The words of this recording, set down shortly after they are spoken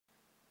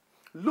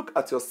Look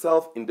at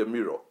yourself in the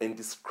mirror and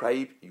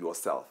describe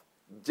yourself.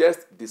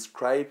 Just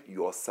describe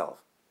yourself.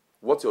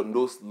 What your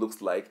nose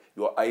looks like,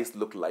 your eyes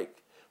look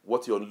like,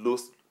 what your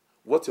nose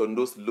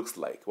looks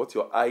like, what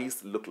your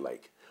eyes look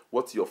like,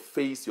 what your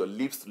face, your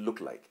lips look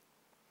like.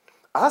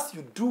 As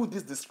you do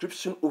this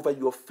description over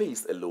your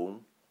face alone,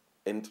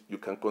 and you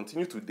can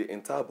continue to the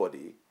entire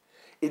body,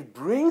 it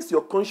brings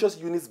your conscious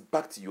units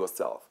back to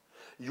yourself.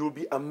 You'll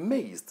be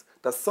amazed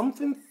that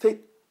something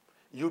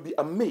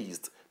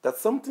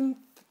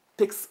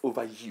takes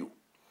over you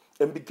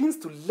and begins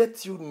to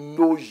let you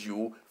know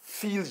you,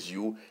 feel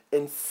you,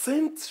 and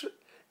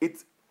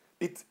it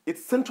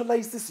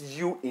centralizes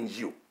you in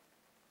you.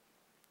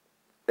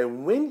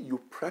 And when you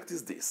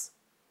practice this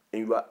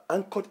and you are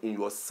anchored in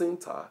your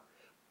center,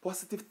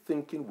 positive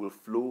thinking will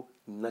flow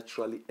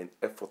naturally and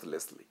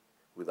effortlessly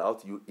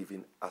without you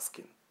even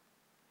asking.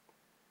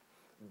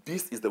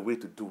 This is the way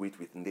to do it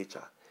with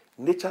nature.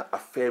 Nature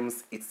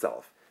affirms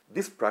itself.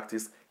 This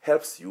practice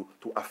helps you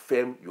to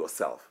affirm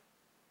yourself.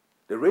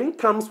 The rain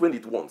comes when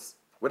it wants,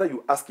 whether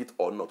you ask it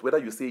or not, whether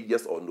you say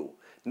yes or no.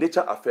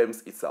 Nature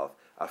affirms itself.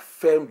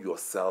 Affirm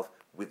yourself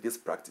with this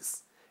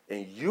practice,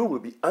 and you will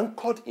be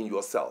anchored in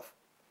yourself.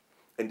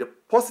 And the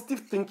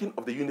positive thinking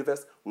of the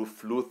universe will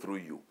flow through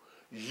you.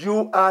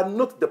 You are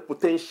not the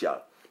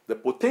potential. The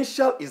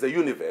potential is the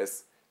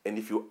universe, and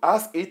if you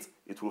ask it,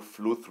 it will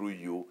flow through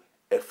you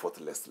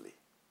effortlessly.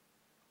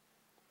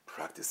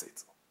 Practice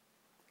it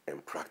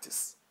and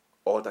practice.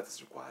 All that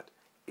is required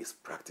is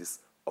practice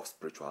of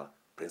spiritual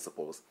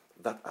principles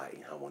that are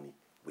in harmony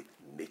with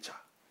nature.